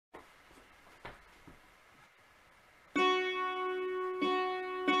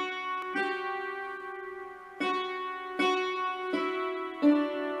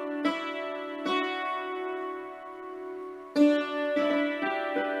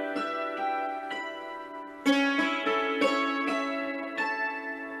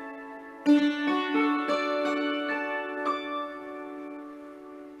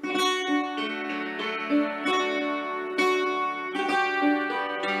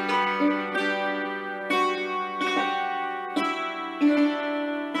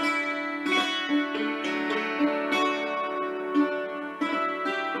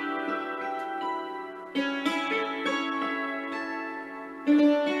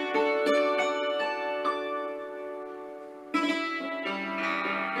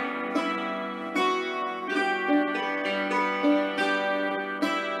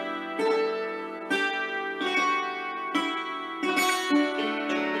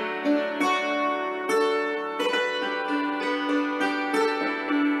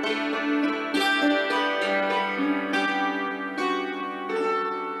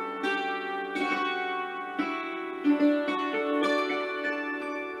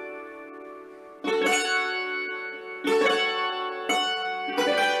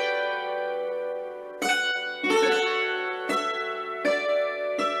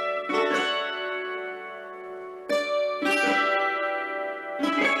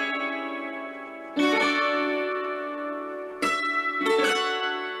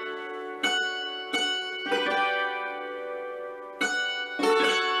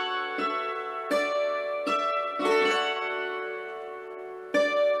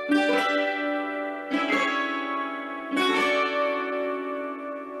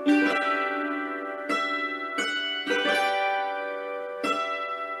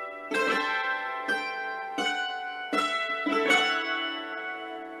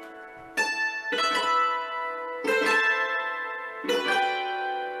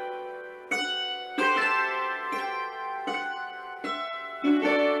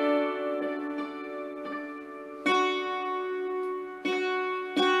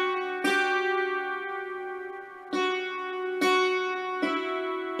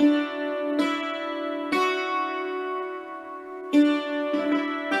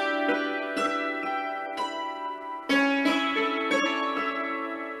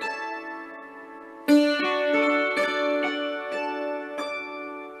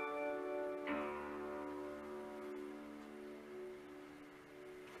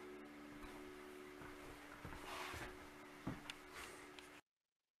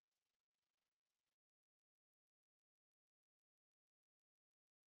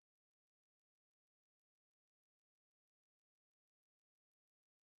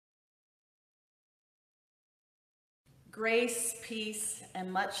Grace, peace,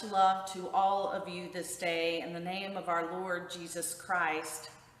 and much love to all of you this day in the name of our Lord Jesus Christ.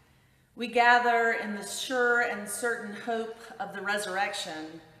 We gather in the sure and certain hope of the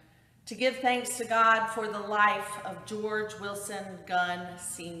resurrection to give thanks to God for the life of George Gunn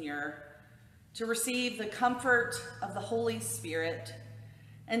Sr., to receive the comfort of the Holy Spirit,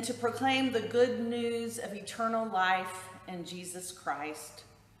 and to proclaim the good news of eternal life in Jesus Christ.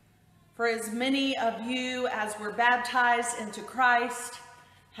 For as many of you as were baptized into Christ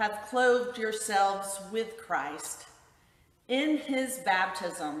have clothed yourselves with Christ. In his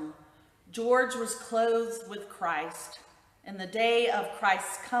baptism, George was clothed with Christ. In the day of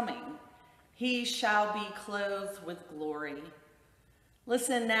Christ's coming, he shall be clothed with glory.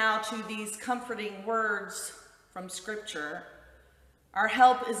 Listen now to these comforting words from Scripture. Our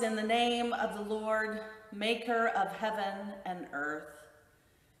help is in the name of the Lord, maker of heaven and earth.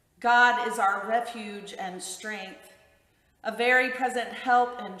 God is our refuge and strength, a very present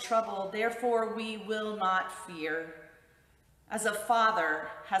help in trouble. Therefore we will not fear. As a father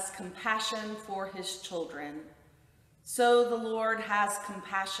has compassion for his children, so the Lord has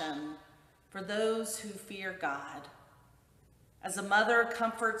compassion for those who fear God. As a mother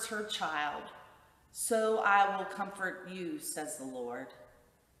comforts her child, so I will comfort you, says the Lord.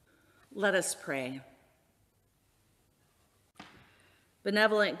 Let us pray.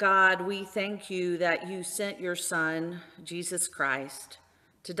 Benevolent God, we thank you that you sent your Son, Jesus Christ,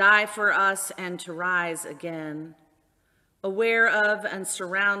 to die for us and to rise again. Aware of and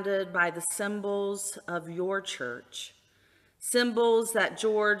surrounded by the symbols of your church, symbols that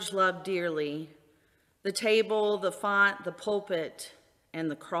George loved dearly, the table, the font, the pulpit,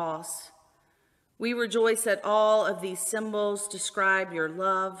 and the cross. We rejoice that all of these symbols describe your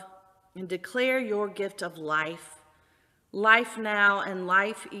love and declare your gift of life, life now and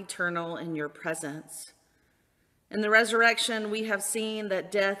life eternal in your presence. In the resurrection, we have seen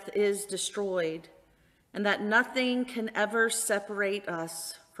that death is destroyed and that nothing can ever separate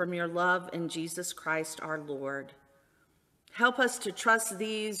us from your love in Jesus Christ our Lord. Help us to trust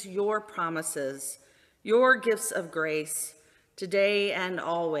these, your promises, your gifts of grace, today and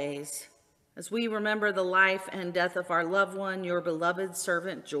always, as we remember the life and death of our loved one, your beloved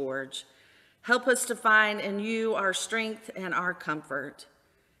servant George. Help us to find in you our strength and our comfort.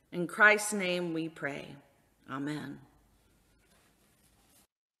 In Christ's name we pray. Amen.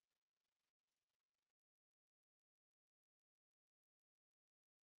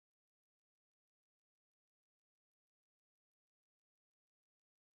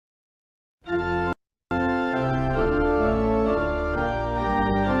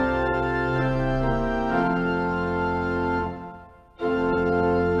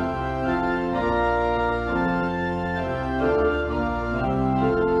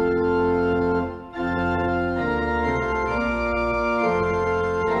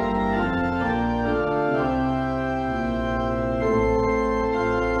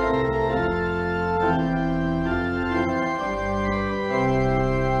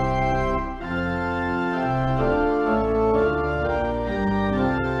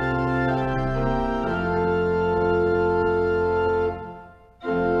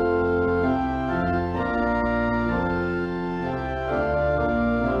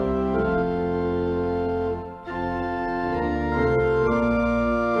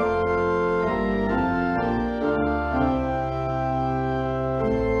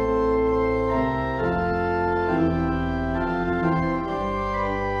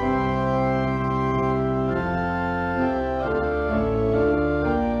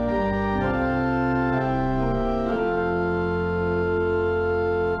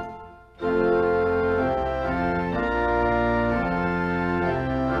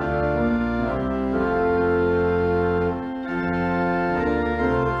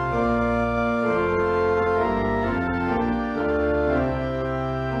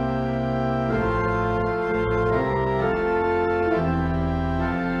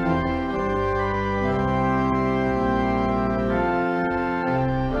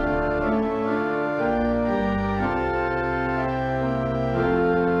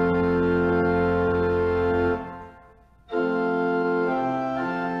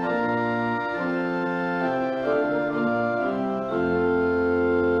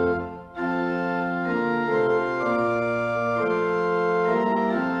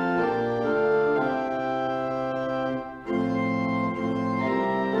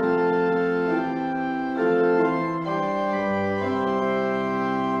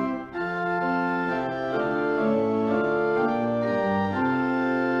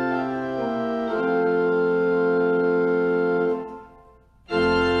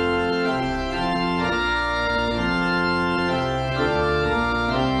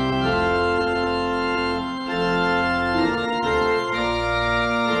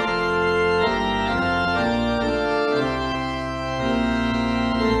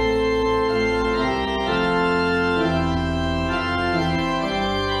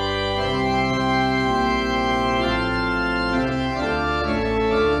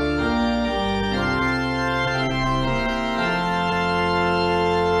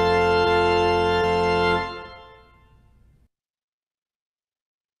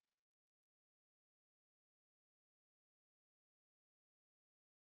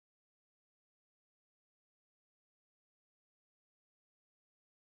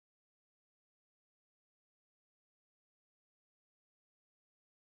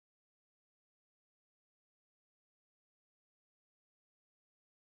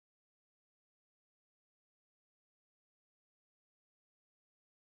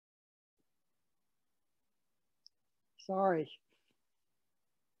 Sorry.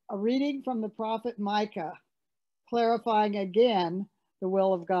 A reading from the prophet Micah, clarifying again the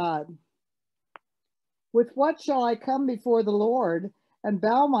will of God. With what shall I come before the Lord and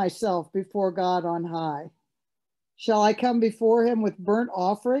bow myself before God on high? Shall I come before him with burnt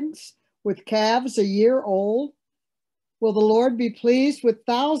offerings, with calves a year old? Will the Lord be pleased with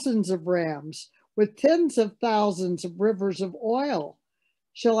thousands of rams, with tens of thousands of rivers of oil?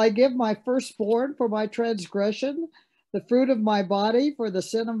 Shall I give my firstborn for my transgression, the fruit of my body for the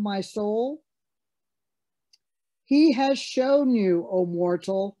sin of my soul? He has shown you, O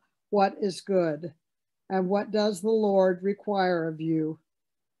mortal, what is good, and what does the Lord require of you,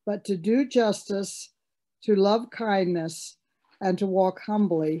 but to do justice, to love kindness, and to walk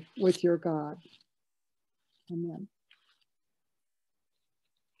humbly with your God. Amen.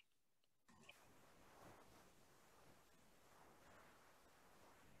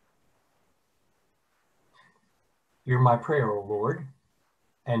 Hear my prayer, O Lord,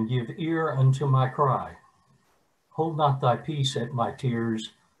 and give ear unto my cry. Hold not thy peace at my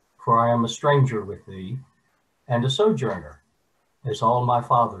tears, for I am a stranger with thee, and a sojourner, as all my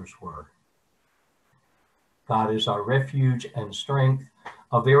fathers were. God is our refuge and strength,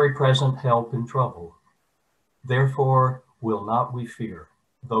 a very present help in trouble. Therefore will not we fear,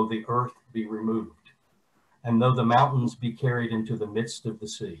 though the earth be removed, and though the mountains be carried into the midst of the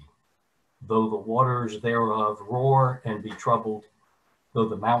sea, though the waters thereof roar and be troubled, though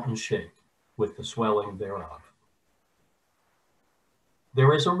the mountains shake with the swelling thereof.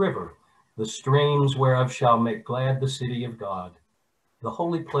 There is a river, the streams whereof shall make glad the city of God, the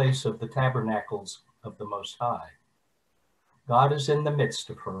holy place of the tabernacles of the Most High. God is in the midst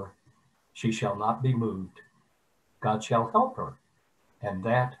of her, she shall not be moved. God shall help her, and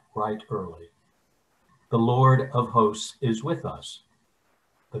that right early. The Lord of hosts is with us.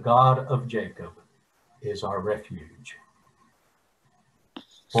 The God of Jacob is our refuge.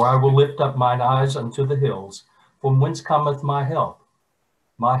 For I will lift up mine eyes unto the hills, from whence cometh my help.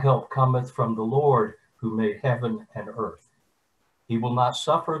 My help cometh from the Lord, who made heaven and earth. He will not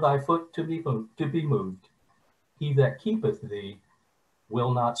suffer thy foot to be moved. He that keepeth thee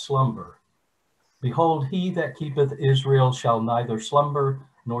will not slumber. Behold, he that keepeth Israel shall neither slumber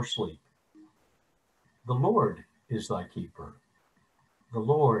nor sleep. The Lord is thy keeper. The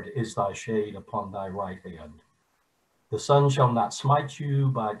Lord is thy shade upon thy right hand. The sun shall not smite you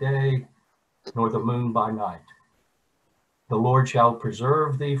by day, nor the moon by night. The Lord shall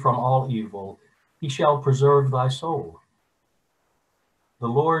preserve thee from all evil. He shall preserve thy soul. The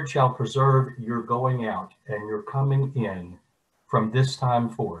Lord shall preserve your going out and your coming in from this time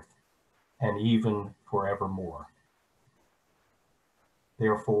forth, and even forevermore.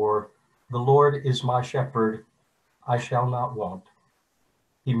 Therefore, the Lord is my shepherd, I shall not want.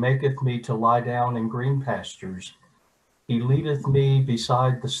 He maketh me to lie down in green pastures. He leadeth me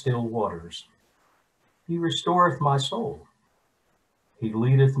beside the still waters. He restoreth my soul. He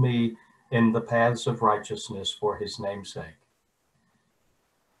leadeth me in the paths of righteousness for his name's sake.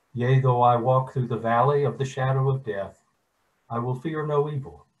 Yea, though I walk through the valley of the shadow of death, I will fear no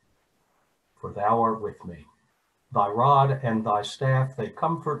evil, for thou art with me. Thy rod and thy staff, they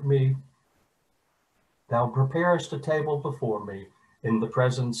comfort me. Thou preparest a table before me in the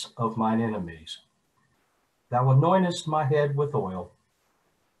presence of mine enemies. Thou anointest my head with oil.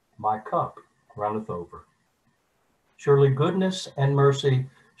 My cup runneth over. Surely goodness and mercy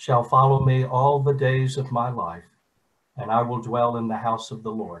shall follow me all the days of my life, and I will dwell in the house of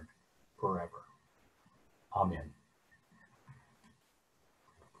the Lord forever. Amen.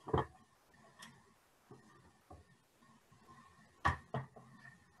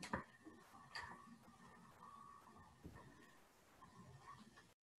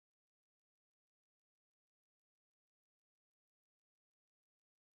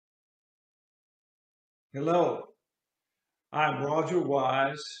 Hello, I'm Roger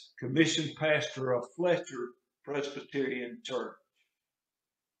Wise, commissioned pastor of Fletcher Presbyterian Church.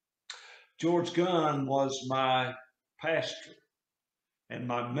 George Gunn was my pastor and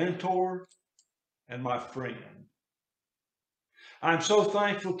my mentor and my friend. I'm so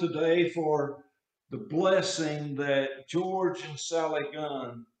thankful today for the blessing that George and Sally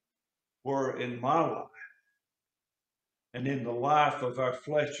Gunn were in my life and in the life of our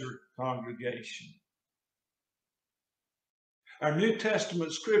Fletcher congregation. Our New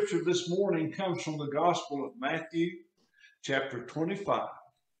Testament scripture this morning comes from the Gospel of Matthew, chapter 25,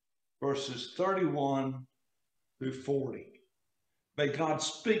 verses 31 through 40. May God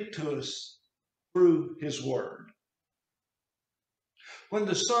speak to us through his word. When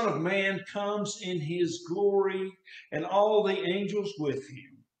the Son of Man comes in his glory and all the angels with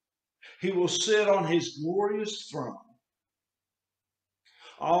him, he will sit on his glorious throne.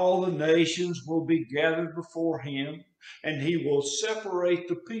 All the nations will be gathered before him, and he will separate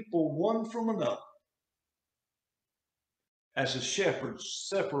the people one from another, as a shepherd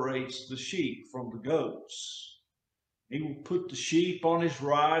separates the sheep from the goats. He will put the sheep on his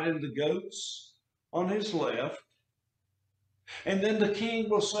right and the goats on his left. And then the king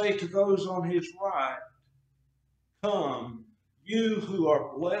will say to those on his right, "Come, you who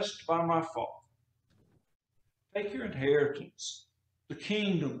are blessed by my Father. Take your inheritance, the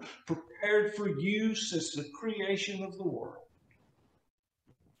kingdom prepared for you since the creation of the world.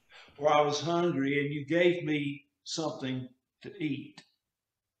 For I was hungry, and you gave me something to eat.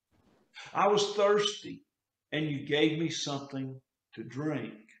 I was thirsty, and you gave me something to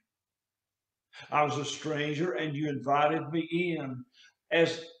drink. I was a stranger, and you invited me in.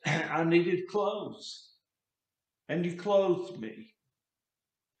 As I needed clothes, and you clothed me.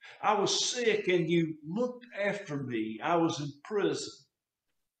 I was sick, and you looked after me. I was in prison,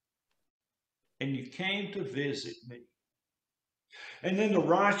 and you came to visit me." And then the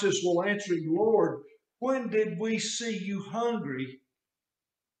righteous will answer, "Lord, when did we see you hungry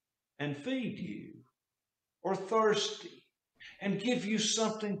and feed you, or thirsty and give you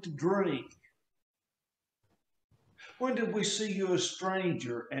something to drink? When did we see you a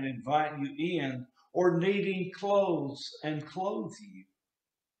stranger and invite you in, or needing clothes and clothe you?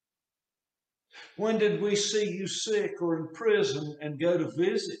 When did we see you sick or in prison and go to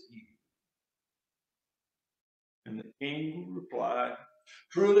visit you?" And the king will reply,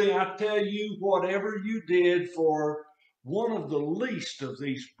 "Truly I tell you, whatever you did for one of the least of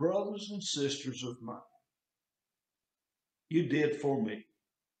these brothers and sisters of mine, you did for me."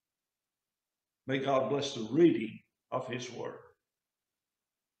 May God bless the reading of his word.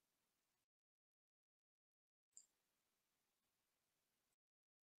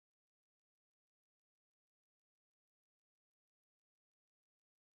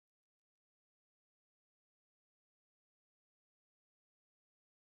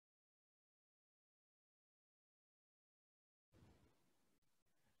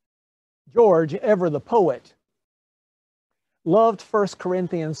 George, ever the poet, loved 1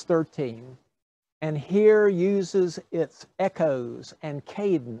 Corinthians 13, and here uses its echoes and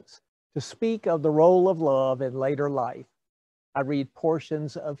cadence to speak of the role of love in later life. I read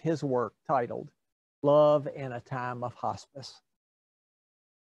portions of his work titled Love in a Time of Hospice.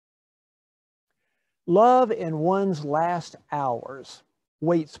 Love in one's last hours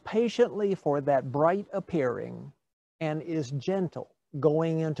waits patiently for that bright appearing and is gentle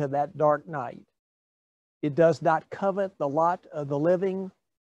going into that dark night. It does not covet the lot of the living,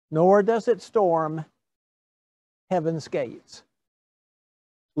 nor does it storm heaven's gates.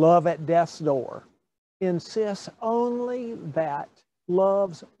 Love at death's door insists only that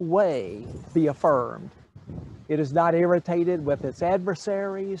love's way be affirmed. It is not irritated with its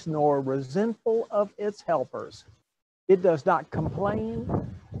adversaries, nor resentful of its helpers. It does not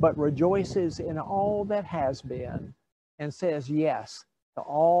complain, but rejoices in all that has been, and says yes to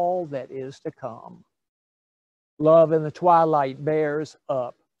all that is to come. Love in the twilight bears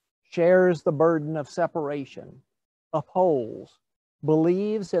up, shares the burden of separation, upholds,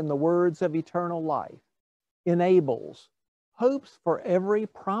 believes in the words of eternal life, enables, hopes for every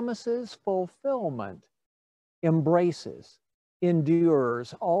promise's fulfillment, embraces,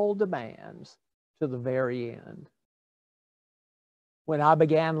 endures all demands to the very end. When I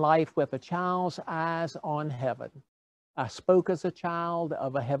began life with a child's eyes on heaven, I spoke as a child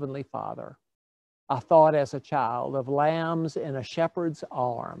of a heavenly Father. I thought as a child of lambs in a shepherd's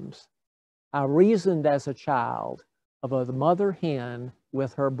arms. I reasoned as a child of a mother hen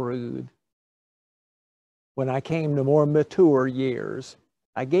with her brood. When I came to more mature years,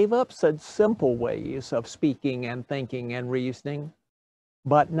 I gave up such simple ways of speaking and thinking and reasoning.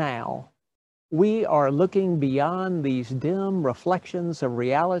 But now, we are looking beyond these dim reflections of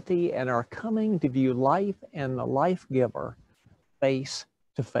reality and are coming to view life and the life giver face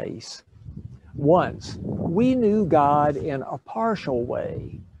to face. Once, we knew God in a partial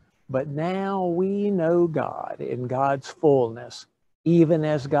way, but now we know God in God's fullness, even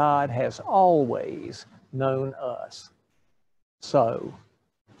as God has always known us. So,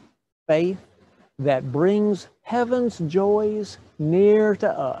 faith that brings heaven's joys near to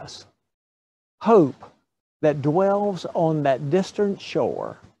us, hope that dwells on that distant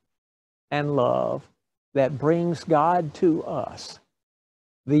shore, and love that brings God to us.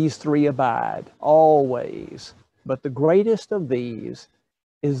 These three abide always, but the greatest of these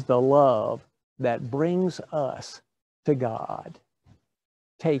is the love that brings us to God.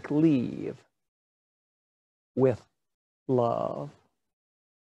 Take leave with love.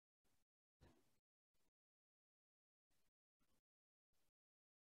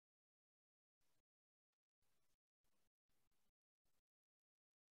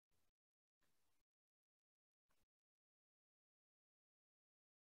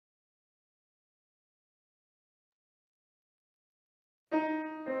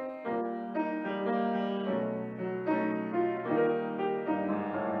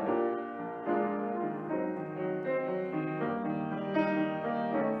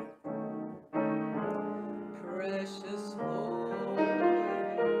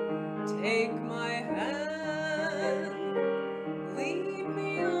 Take my hand, lead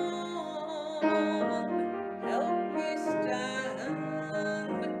me on, help me stand.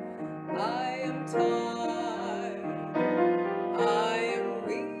 I am tired, I am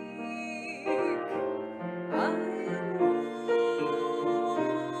weak, I am worn.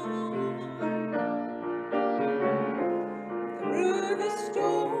 Through the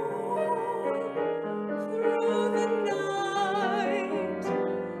storm, through the night,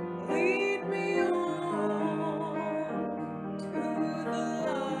 lead me on to the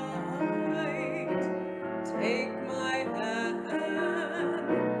light. Take my hand,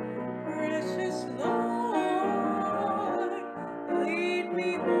 precious Lord, lead me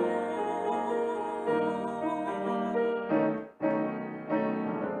home.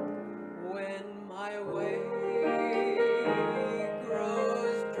 When my way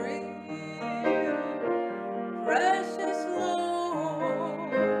grows drear, precious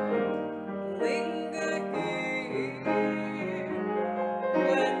Lord, linger here.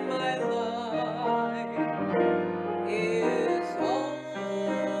 When my life is almost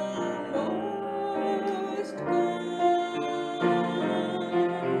gone,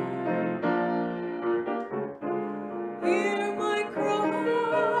 hear my cry,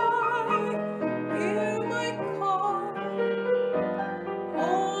 hear my call,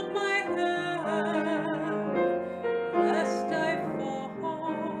 hold my hand, lest I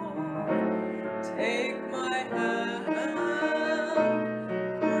fall. Take my hand,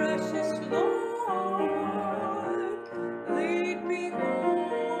 precious Lord, lead me home.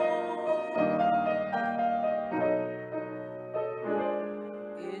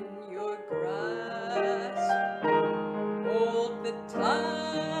 In your grasp, hold me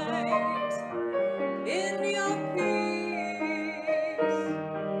tight. In your peace,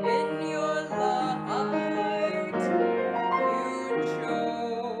 in your light, you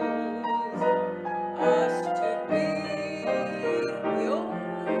chose us to be your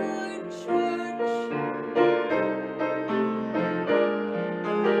church.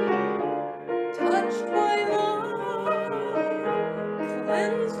 Touched by love,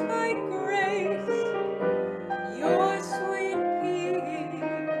 cleansed by grace, your sweet peace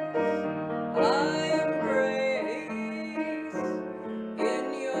I embrace. In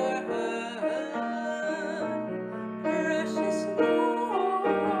your hand, precious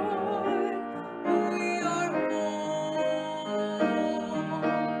Lord, we are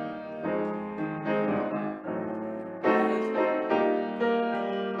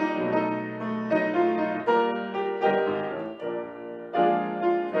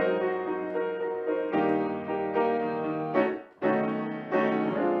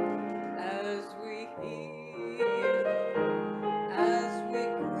as we heal, as we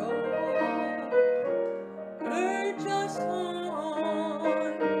grow, urge us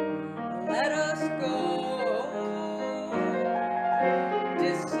on, let us go.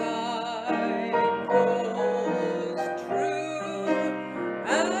 Disciples true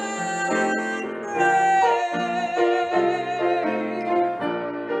and brave,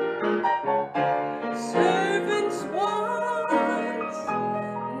 servants once,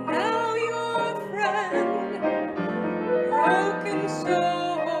 now your friend, broken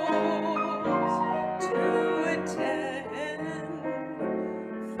souls to attend.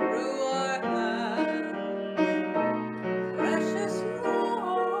 Through our hands, precious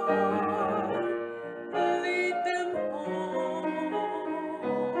Lord, lead them home.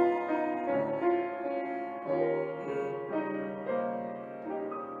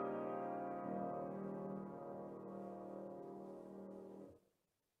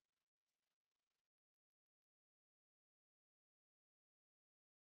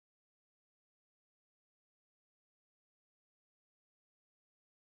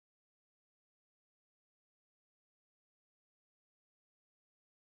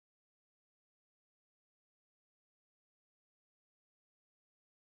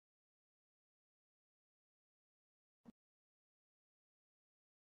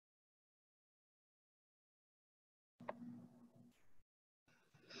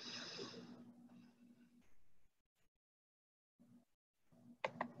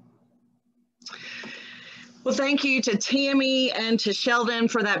 Well, thank you to Tammy and to Sheldon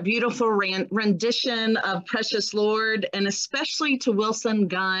for that beautiful rendition of Precious Lord, and especially to Wilson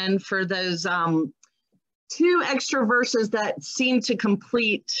Gunn for those 2 extra verses that seem to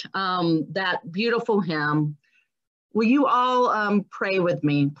complete that beautiful hymn. Will you all pray with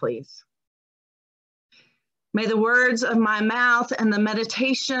me, please? May the words of my mouth and the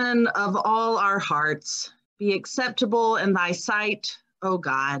meditation of all our hearts be acceptable in thy sight, O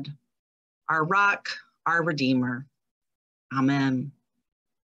God, our rock, our Redeemer. Amen.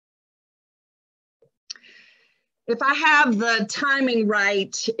 If I have the timing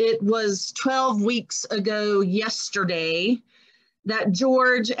right, it was 12 weeks ago yesterday that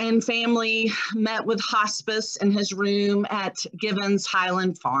George and family met with hospice in his room at Givens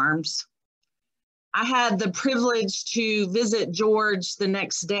Highland Farms. I had the privilege to visit George the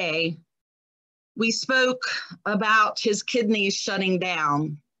next day. We spoke about his kidneys shutting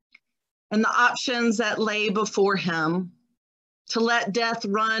down and the options that lay before him, to let death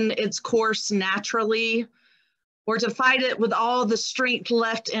run its course naturally, or to fight it with all the strength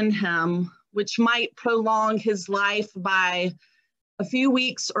left in him, which might prolong his life by a few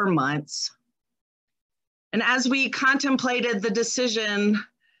weeks or months. And as we contemplated the decision,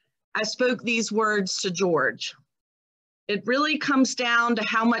 I spoke these words to George. It really comes down to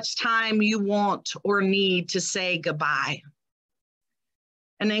how much time you want or need to say goodbye.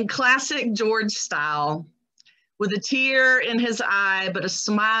 And in classic George style, with a tear in his eye, but a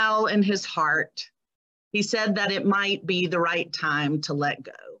smile in his heart, he said that it might be the right time to let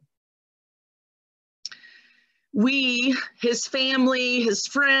go. We, his family, his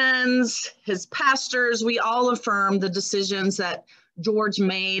friends, his pastors, we all affirm the decisions that George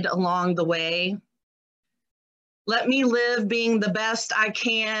made along the way. Let me live being the best I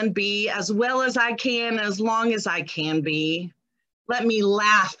can be, as well as I can, as long as I can be. Let me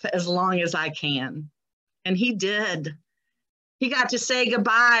laugh as long as I can. And he did. He got to say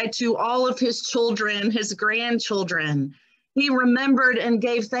goodbye to all of his children, his grandchildren. He remembered and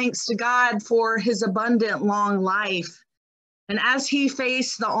gave thanks to God for his abundant long life. And as he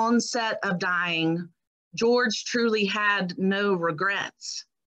faced the onset of dying, George truly had no regrets.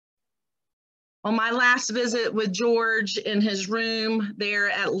 On my last visit with George in his room there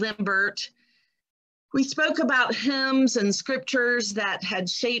at Limbert, we spoke about hymns and scriptures that had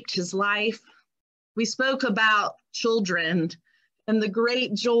shaped his life. We spoke about children and the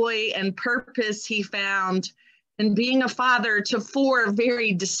great joy and purpose he found in being a father to 4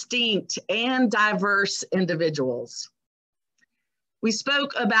 very distinct and diverse individuals. We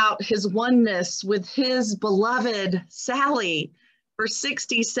spoke about his oneness with his beloved Sally for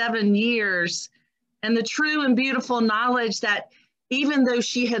 67 years, and the true and beautiful knowledge that even though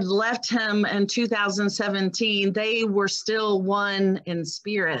she had left him in 2017, they were still one in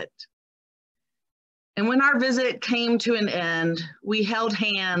spirit. And when our visit came to an end, we held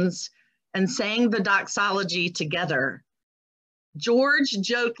hands and sang the doxology together. George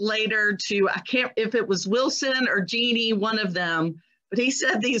joked later to, I can't, if it was Wilson or Jeannie, one of them, but he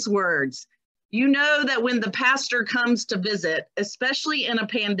said these words: "You know that when the pastor comes to visit, especially in a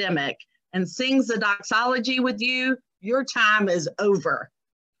pandemic, and sings the doxology with you, your time is over."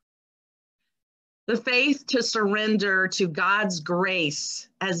 The faith to surrender to God's grace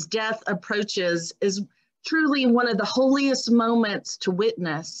as death approaches is truly one of the holiest moments to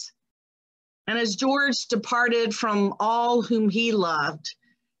witness. And as George departed from all whom he loved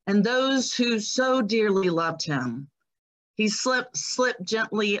and those who so dearly loved him, he slipped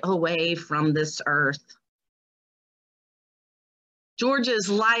gently away from this earth. George's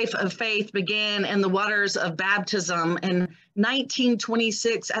life of faith began in the waters of baptism in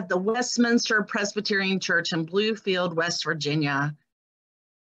 1926 at the Westminster Presbyterian Church in Bluefield, West Virginia.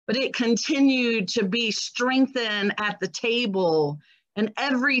 But it continued to be strengthened at the table, and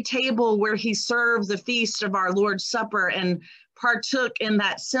every table where he served the feast of our Lord's Supper and partook in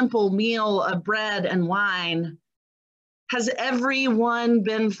that simple meal of bread and wine. Has everyone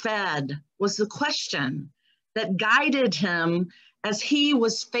been fed? Was the question that guided him as he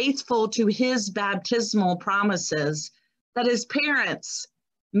was faithful to his baptismal promises that his parents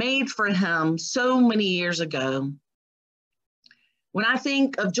made for him so many years ago. When I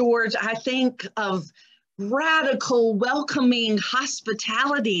think of George, I think of radical, welcoming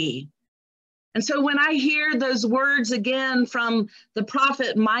hospitality. And so when I hear those words again from the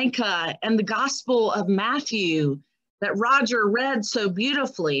prophet Micah and the Gospel of Matthew that Roger read so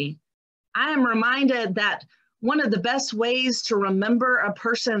beautifully, I am reminded that one of the best ways to remember a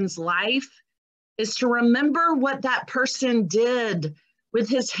person's life is to remember what that person did with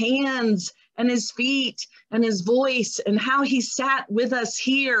his hands and his feet and his voice, and how he sat with us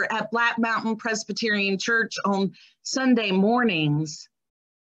here at Black Mountain Presbyterian Church on Sunday mornings.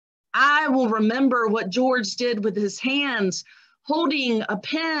 I will remember what George did with his hands, holding a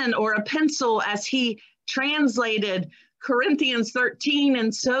pen or a pencil as he translated Corinthians 13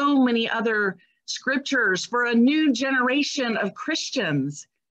 and so many other scriptures for a new generation of Christians,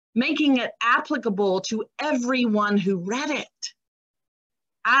 making it applicable to everyone who read it.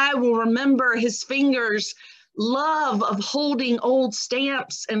 I will remember his fingers' love of holding old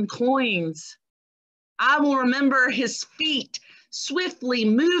stamps and coins. I will remember his feet swiftly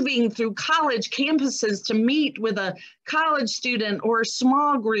moving through college campuses to meet with a college student or a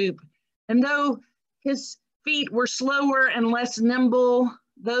small group. And though his feet were slower and less nimble,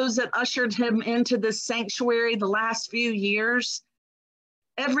 those that ushered him into this sanctuary the last few years,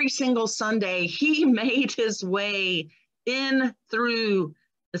 every single Sunday, he made his way in through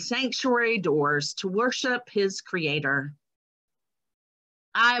the sanctuary doors to worship his Creator.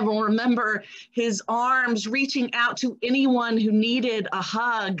 I will remember his arms reaching out to anyone who needed a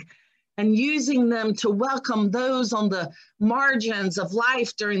hug and using them to welcome those on the margins of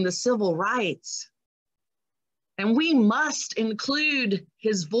life during the civil rights. And we must include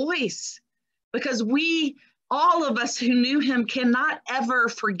his voice, because all of us who knew him, cannot ever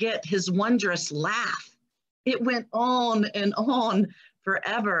forget his wondrous laugh. It went on and on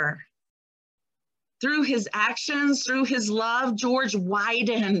forever. Through his actions, through his love, George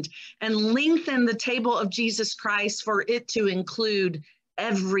widened and lengthened the table of Jesus Christ for it to include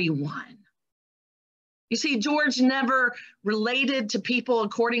everyone. You see, George never related to people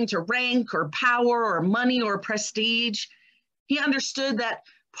according to rank or power or money or prestige. He understood that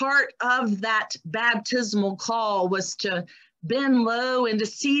part of that baptismal call was to bend low and to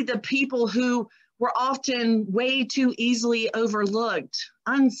see the people who were often way too easily overlooked,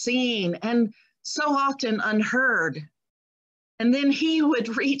 unseen, and so often unheard. And then he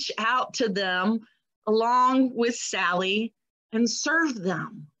would reach out to them along with Sally and serve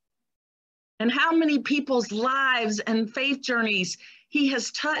them. And how many people's lives and faith journeys he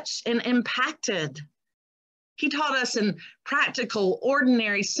has touched and impacted. He taught us in practical,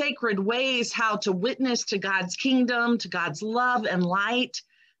 ordinary, sacred ways how to witness to God's kingdom, to God's love and light,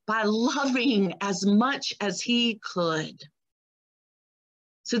 by loving as much as he could.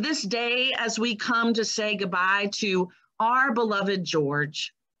 So this day, as we come to say goodbye to our beloved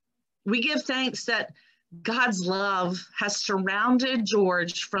George, we give thanks that God's love has surrounded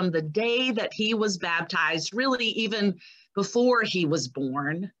George from the day that he was baptized, really even before he was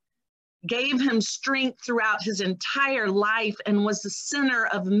born, gave him strength throughout his entire life, and was the center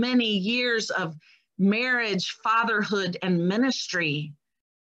of many years of marriage, fatherhood, and ministry.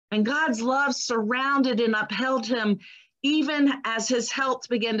 And God's love surrounded and upheld him even as his health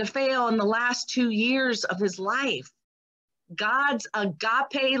began to fail in the last 2 years of his life. God's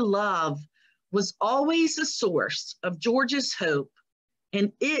agape love was always the source of George's hope,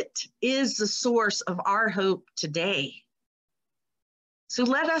 and it is the source of our hope today. So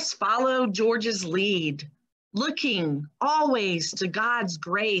let us follow George's lead, looking always to God's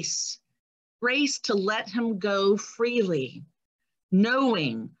grace to let him go freely,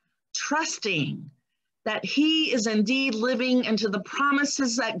 knowing, trusting that he is indeed living into the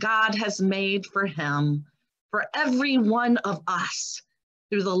promises that God has made for him, for every one of us,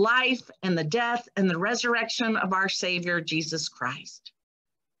 through the life and the death and the resurrection of our Savior, Jesus Christ.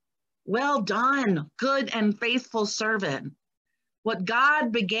 Well done, good and faithful servant. What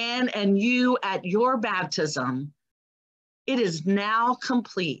God began in you at your baptism, it is now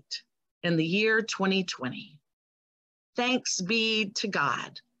complete in the year 2020. Thanks be to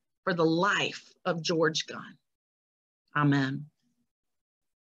God for the life of George Gunn. Amen.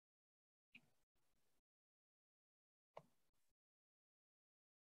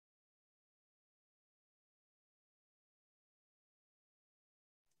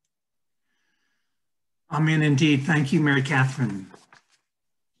 Amen indeed. Thank you, Mary Catherine.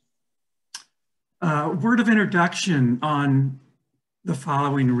 Word of introduction on the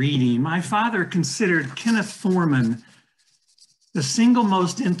following reading. My father considered Kenneth Foreman the single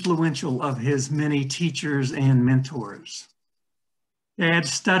most influential of his many teachers and mentors. Dad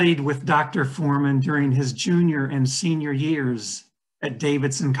studied with Dr. Foreman during his junior and senior years at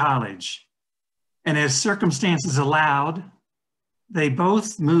Davidson College. And as circumstances allowed, they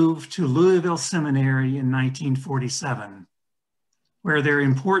both moved to Louisville Seminary in 1947, where their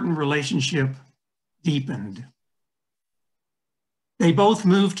important relationship deepened. They both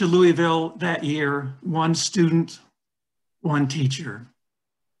moved to Louisville that year, one student, one teacher.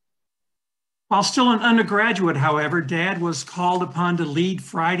 While still an undergraduate, however, Dad was called upon to lead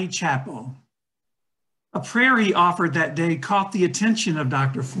Friday chapel. A prayer he offered that day caught the attention of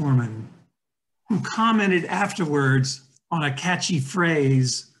Dr. Foreman, who commented afterwards on a catchy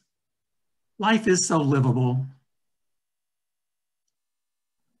phrase, "Life is so livable."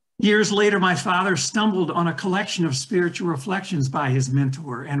 Years later, my father stumbled on a collection of spiritual reflections by his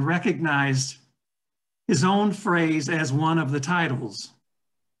mentor and recognized his own phrase as one of the titles.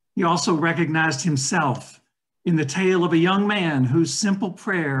 He also recognized himself in the tale of a young man whose simple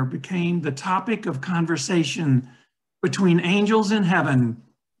prayer became the topic of conversation between angels in heaven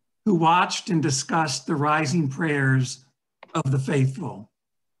who watched and discussed the rising prayers of the faithful.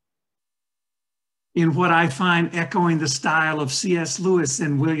 In what I find echoing the style of C.S. Lewis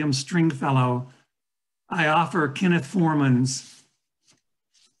and William Stringfellow, I offer Kenneth Foreman's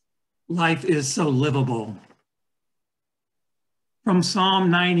Life is So Livable. From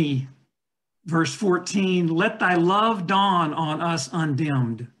Psalm 90, verse 14, let thy love dawn on us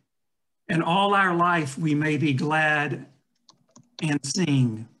undimmed, and all our life we may be glad and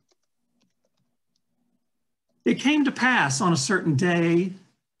sing. It came to pass on a certain day,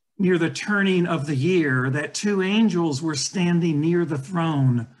 near the turning of the year, that two angels were standing near the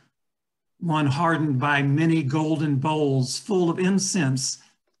throne, one hardened by many golden bowls full of incense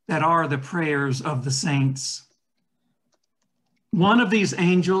that are the prayers of the saints. One of these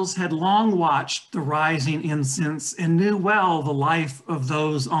angels had long watched the rising incense and knew well the life of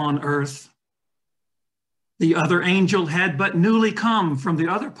those on earth. The other angel had but newly come from the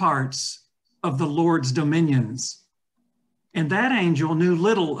other parts of the Lord's dominions, and that angel knew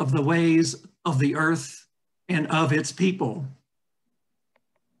little of the ways of the earth and of its people.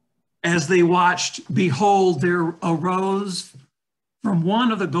 As they watched, behold, there arose from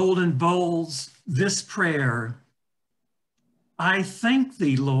one of the golden bowls this prayer: I thank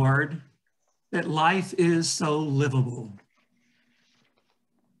thee, Lord, that life is so livable.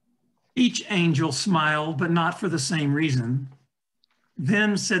 Each angel smiled, but not for the same reason.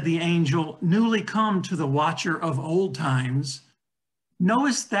 Then said the angel, newly come to the watcher of old times,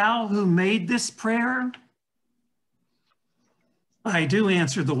 knowest thou who made this prayer? I do,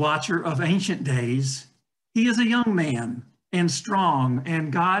 answered the watcher of ancient days. He is a young man and strong,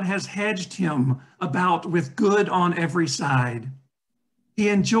 and God has hedged him about with good on every side. He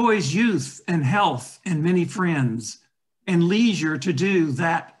enjoys youth and health and many friends, and leisure to do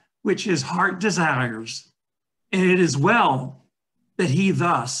that which his heart desires. And it is well that he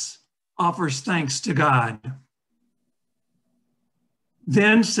thus offers thanks to God.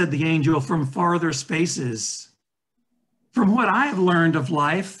 Then said the angel from farther spaces, from what I have learned of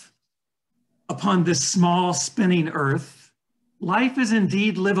life upon this small spinning earth, life is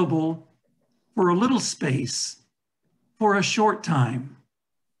indeed livable for a little space, for a short time.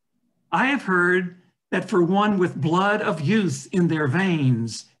 I have heard that for one with blood of youth in their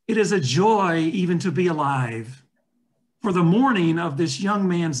veins, it is a joy even to be alive. For the morning of this young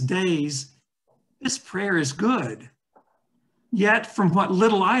man's days, this prayer is good. Yet from what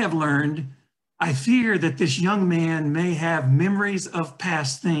little I have learned, I fear that this young man may have memories of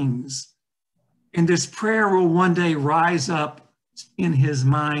past things, and this prayer will one day rise up in his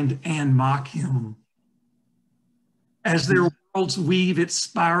mind and mock him. As their worlds weave its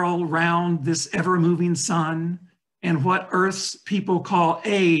spiral round this ever-moving sun, and what earth's people call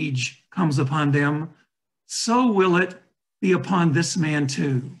age comes upon them, so will it be upon this man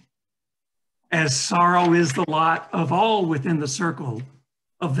too. As sorrow is the lot of all within the circle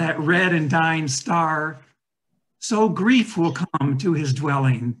of that red and dying star, so grief will come to his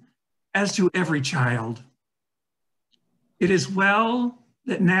dwelling, as to every child. It is well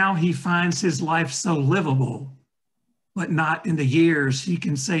that now he finds his life so livable, but not in the years he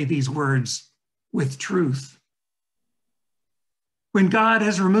can say these words with truth. When God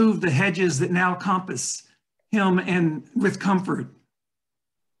has removed the hedges that now compass him and with comfort,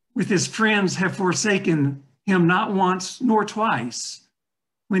 with his friends have forsaken him not once nor twice,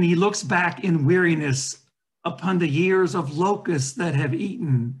 when he looks back in weariness upon the years of locusts that have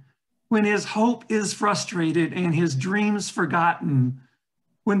eaten, when his hope is frustrated and his dreams forgotten,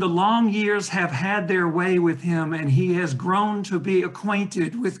 when the long years have had their way with him and he has grown to be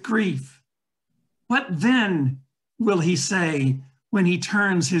acquainted with grief, what then will he say when he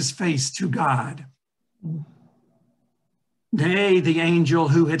turns his face to God? Nay, the angel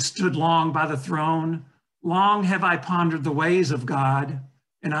who had stood long by the throne, long have I pondered the ways of God,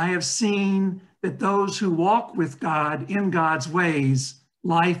 and I have seen that those who walk with God in God's ways,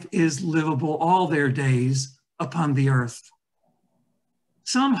 life is livable all their days upon the earth.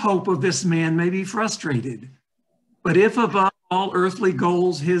 Some hope of this man may be frustrated, but if above all earthly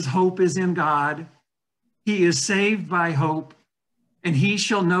goals his hope is in God, he is saved by hope, and he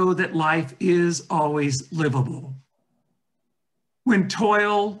shall know that life is always livable. When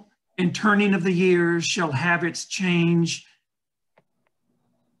toil and turning of the years shall have its change,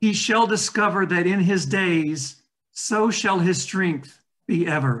 he shall discover that in his days, so shall his strength be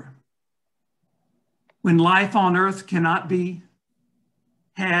ever. When life on earth cannot be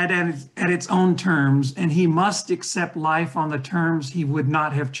had at its own terms, and he must accept life on the terms he would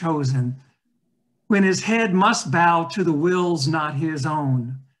not have chosen, when his head must bow to the wills not his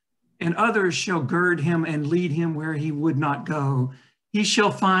own, and others shall gird him and lead him where he would not go, he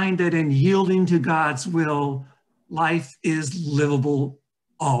shall find that in yielding to God's will, life is livable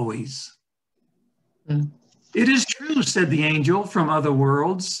always. It is true, said the angel from other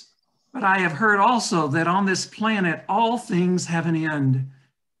worlds, but I have heard also that on this planet all things have an end,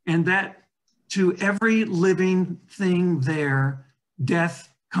 and that to every living thing there,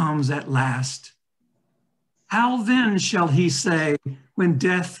 death comes at last. How then shall he say, when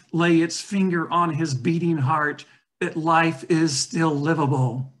death lay its finger on his beating heart, that life is still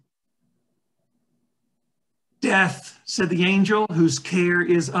livable? Death, said the angel, whose care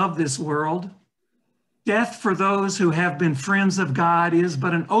is of this world, death for those who have been friends of God is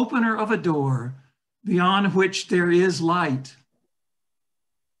but an opener of a door beyond which there is light.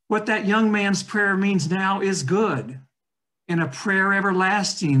 What that young man's prayer means now is good, and a prayer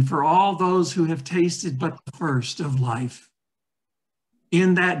everlasting for all those who have tasted but the first of life.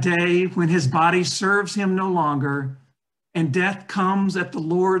 In that day when his body serves him no longer, and death comes at the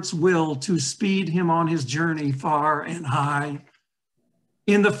Lord's will to speed him on his journey far and high,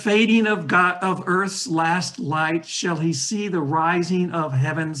 in the fading of earth's last light shall he see the rising of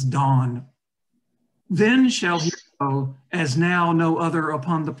heaven's dawn. Then shall he know, as now no other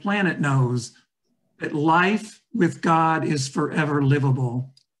upon the planet knows, that life with God is forever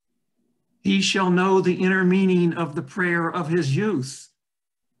livable. He shall know the inner meaning of the prayer of his youth,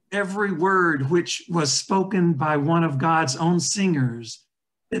 every word which was spoken by one of God's own singers,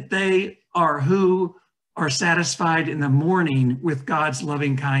 that they are who are satisfied in the morning with God's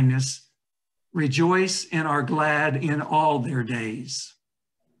loving kindness, rejoice and are glad in all their days.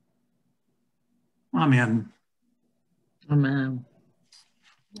 Amen. Amen.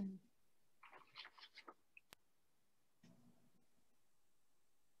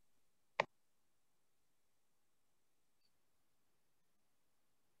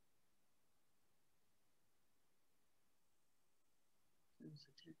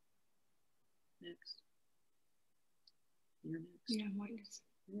 Next. Yeah, I'm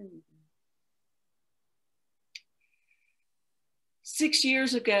waiting. 6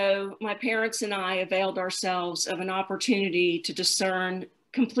 years ago, my parents and I availed ourselves of an opportunity to discern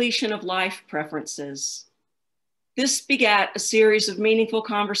completion of life preferences. This begat a series of meaningful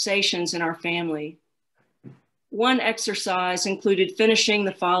conversations in our family. One exercise included finishing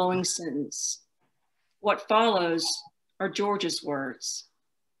the following sentence. What follows are George's words.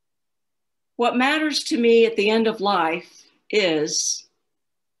 What matters to me at the end of life is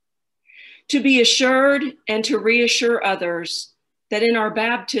to be assured and to reassure others that in our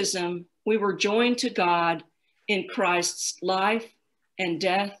baptism, we were joined to God in Christ's life and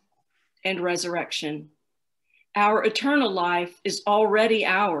death and resurrection. Our eternal life is already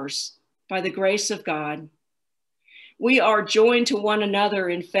ours by the grace of God. We are joined to one another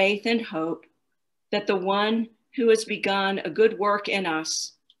in faith and hope that the one who has begun a good work in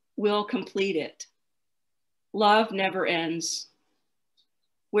us will complete it. Love never ends.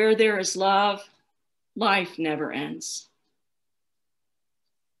 Where there is love, life never ends.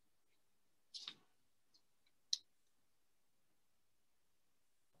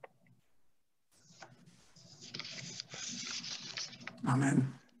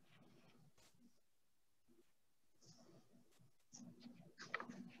 Amen.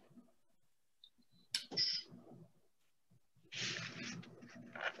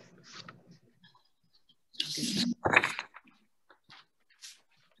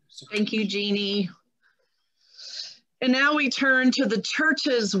 Thank you, Jeannie. And now we turn to the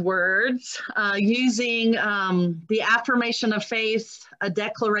church's words using the affirmation of faith, a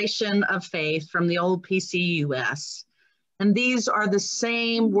declaration of faith from the old PCUS. And these are the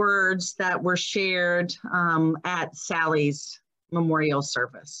same words that were shared at Sally's memorial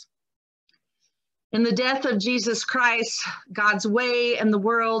service. In the death of Jesus Christ, God's way and the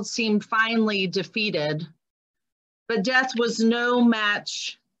world seemed finally defeated, but death was no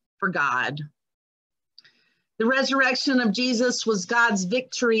match for God. The resurrection of Jesus was God's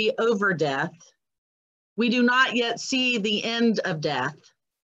victory over death. We do not yet see the end of death,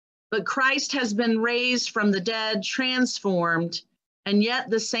 but Christ has been raised from the dead, transformed, and yet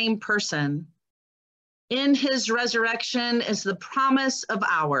the same person. In his resurrection is the promise of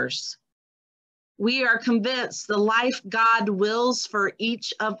ours. We are convinced the life God wills for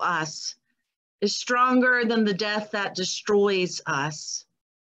each of us is stronger than the death that destroys us.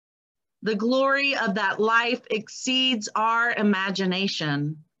 The glory of that life exceeds our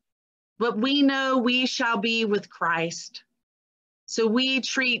imagination, but we know we shall be with Christ. So we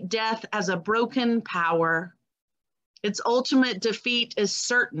treat death as a broken power. Its ultimate defeat is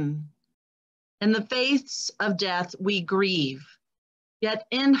certain. In the face of death, we grieve, yet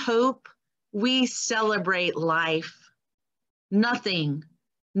in hope, we celebrate life. Nothing,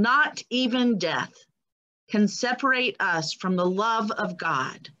 not even death, can separate us from the love of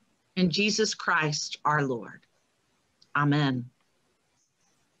God in Jesus Christ our Lord. Amen.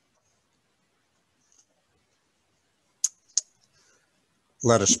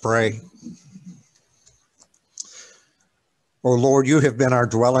 Let us pray. O Lord, you have been our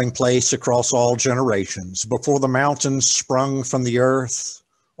dwelling place across all generations. Before the mountains sprung from the earth,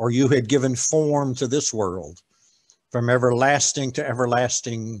 or you had given form to this world, from everlasting to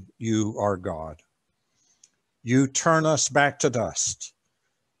everlasting, you are God. You turn us back to dust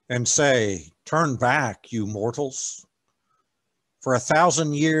and say, turn back, you mortals. For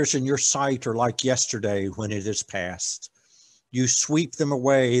 1,000 years in your sight are like yesterday when it is past. You sweep them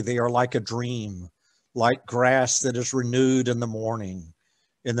away. They are like a dream, like grass that is renewed in the morning.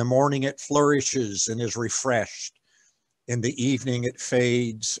 In the morning it flourishes and is refreshed. In the evening it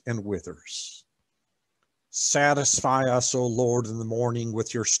fades and withers. Satisfy us, O Lord, in the morning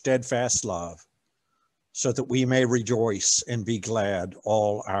with your steadfast love, so that we may rejoice and be glad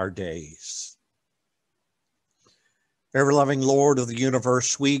all our days. Ever-loving Lord of the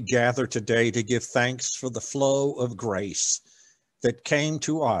universe, we gather today to give thanks for the flow of grace that came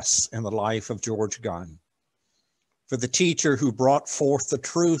to us in the life of George Gunn, for the teacher who brought forth the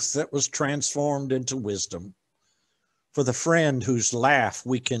truth that was transformed into wisdom, for the friend whose laugh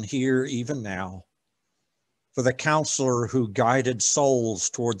we can hear even now, for the counselor who guided souls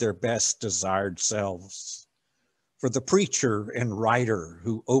toward their best desired selves, for the preacher and writer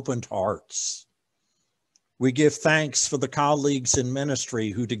who opened hearts. We give thanks for the colleagues in ministry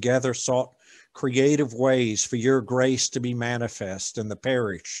who together sought creative ways for your grace to be manifest in the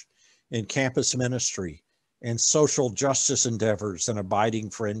parish, in campus ministry, and social justice endeavors and abiding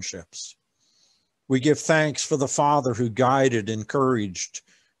friendships. We give thanks for the father who guided, encouraged,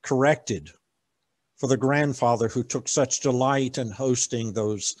 corrected, for the grandfather who took such delight in hosting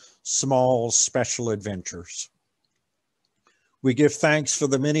those small, special adventures. We give thanks for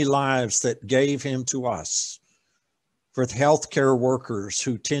the many lives that gave him to us, for the healthcare workers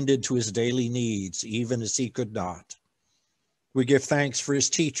who tended to his daily needs, even as he could not. We give thanks for his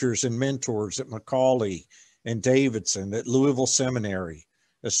teachers and mentors at Macaulay and Davidson, at Louisville Seminary,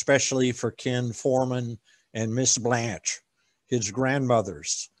 especially for Ken Foreman and Miss Blanche, his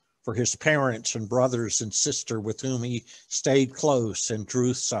grandmothers, for his parents and brothers and sister with whom he stayed close and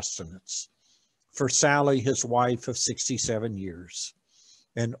drew sustenance, for Sally, his wife of 67 years,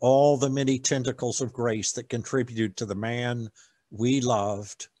 and all the many tentacles of grace that contributed to the man we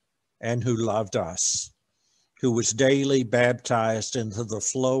loved and who loved us, who was daily baptized into the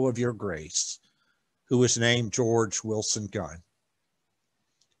flow of your grace, who was named George Wilson Gunn.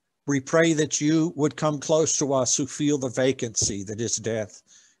 We pray that you would come close to us who feel the vacancy that his death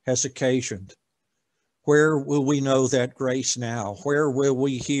has occasioned. Where will we know that grace now? Where will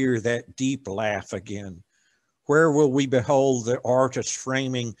we hear that deep laugh again? Where will we behold the artist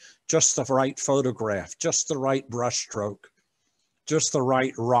framing just the right photograph, just the right brushstroke, just the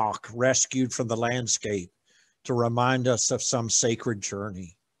right rock rescued from the landscape to remind us of some sacred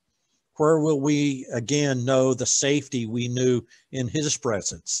journey? Where will we again know the safety we knew in his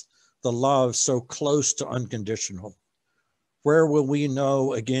presence, the love so close to unconditional? Where will we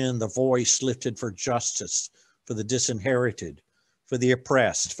know again the voice lifted for justice, for the disinherited, for the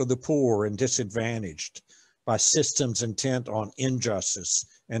oppressed, for the poor and disadvantaged, by systems intent on injustice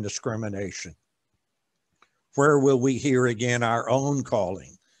and discrimination? Where will we hear again our own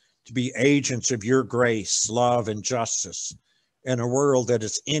calling to be agents of your grace, love, and justice in a world that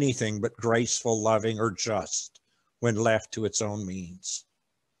is anything but graceful, loving, or just when left to its own means?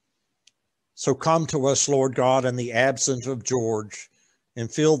 So come to us, Lord God, in the absence of George,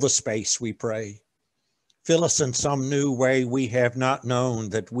 and fill the space, we pray. Fill us in some new way we have not known,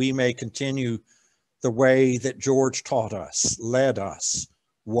 that we may continue the way that George taught us, led us,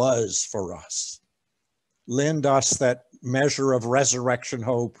 was for us. Lend us that measure of resurrection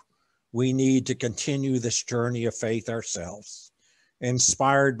hope we need to continue this journey of faith ourselves,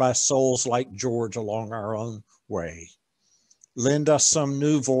 inspired by souls like George along our own way. Lend us some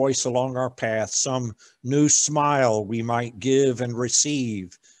new voice along our path, some new smile we might give and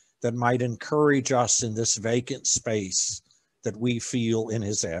receive that might encourage us in this vacant space that we feel in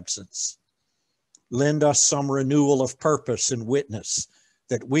his absence. Lend us some renewal of purpose and witness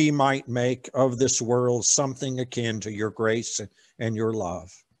that we might make of this world something akin to your grace and your love.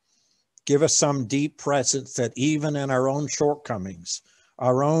 Give us some deep presence that even in our own shortcomings,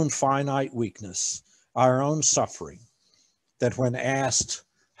 our own finite weakness, our own suffering, that when asked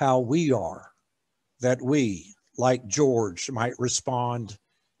how we are, that we, like George, might respond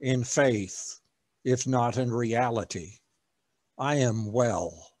in faith, if not in reality. I am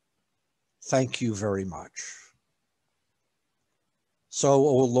well. Thank you very much. So,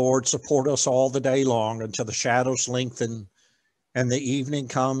 O Lord, support us all the day long until the shadows lengthen and the evening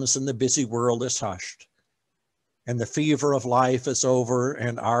comes and the busy world is hushed and the fever of life is over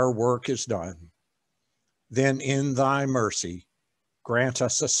and our work is done. Then in thy mercy, grant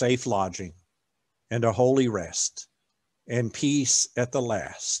us a safe lodging and a holy rest and peace at the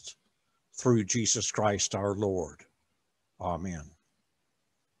last, through Jesus Christ our Lord. Amen.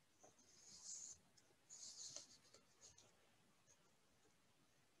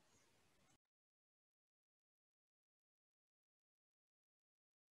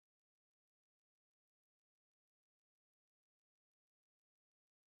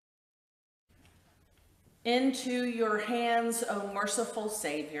 Into your hands, O merciful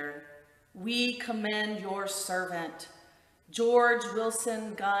Savior, we commend your servant, George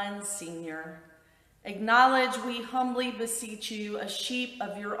Wilson Gunn, Sr. Acknowledge, we humbly beseech you, a sheep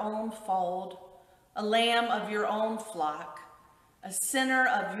of your own fold, a lamb of your own flock, a sinner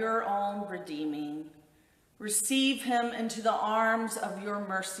of your own redeeming. Receive him into the arms of your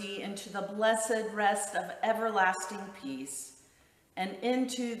mercy, into the blessed rest of everlasting peace, and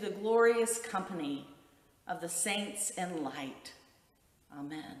into the glorious company of the saints in light.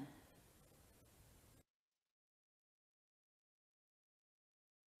 Amen.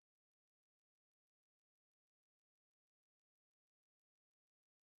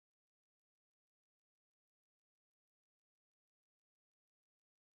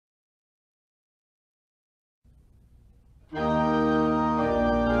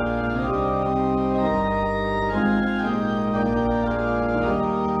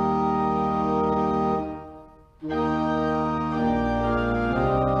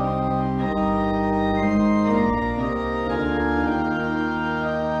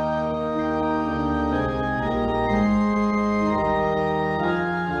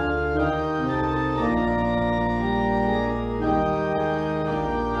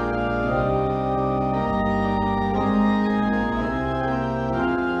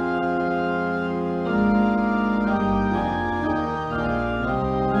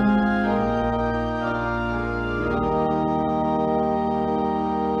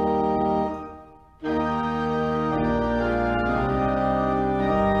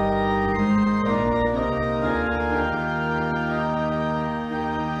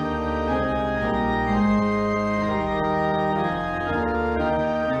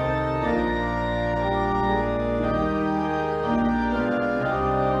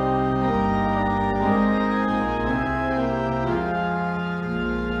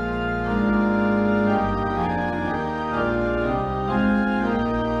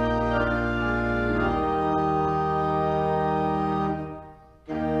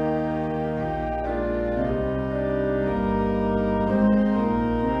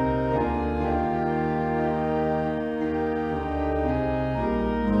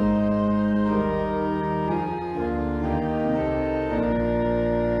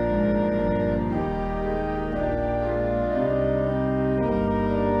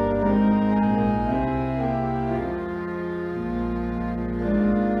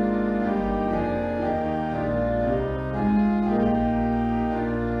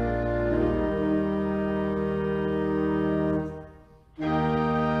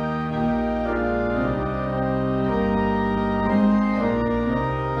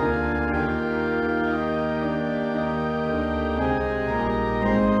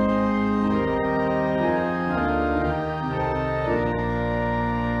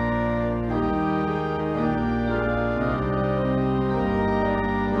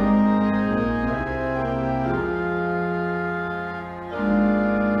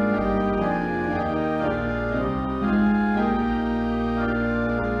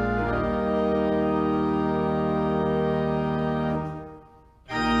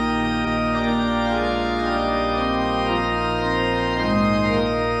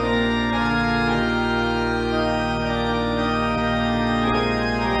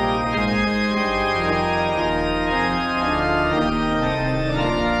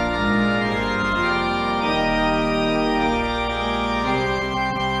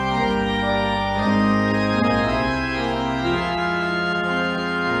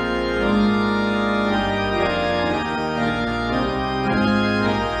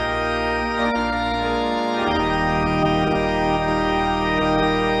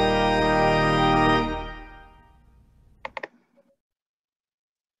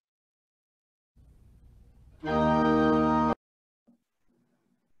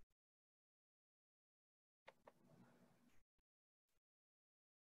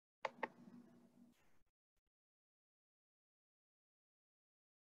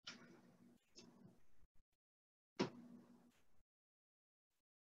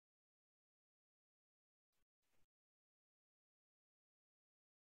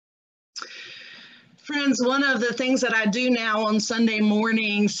 Friends, one of the things that I do now on Sunday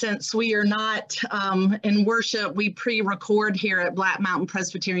morning, since we are not in worship, we pre-record here at Black Mountain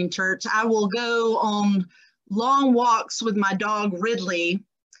Presbyterian Church. I will go on long walks with my dog Ridley,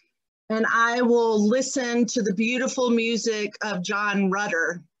 and I will listen to the beautiful music of John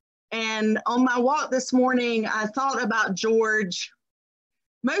Rutter. And on my walk this morning, I thought about George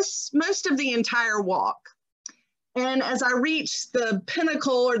most of the entire walk. And as I reached the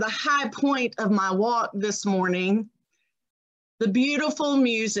pinnacle or the high point of my walk this morning, the beautiful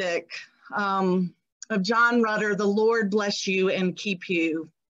music of John Rutter, "The Lord Bless You and Keep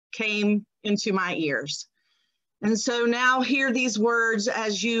You," came into my ears. And so now hear these words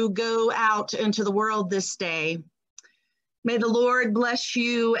as you go out into the world this day. May the Lord bless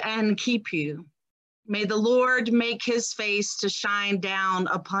you and keep you. May the Lord make his face to shine down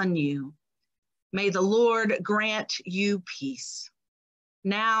upon you. May the Lord grant you peace,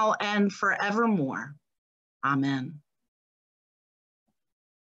 now and forevermore. Amen.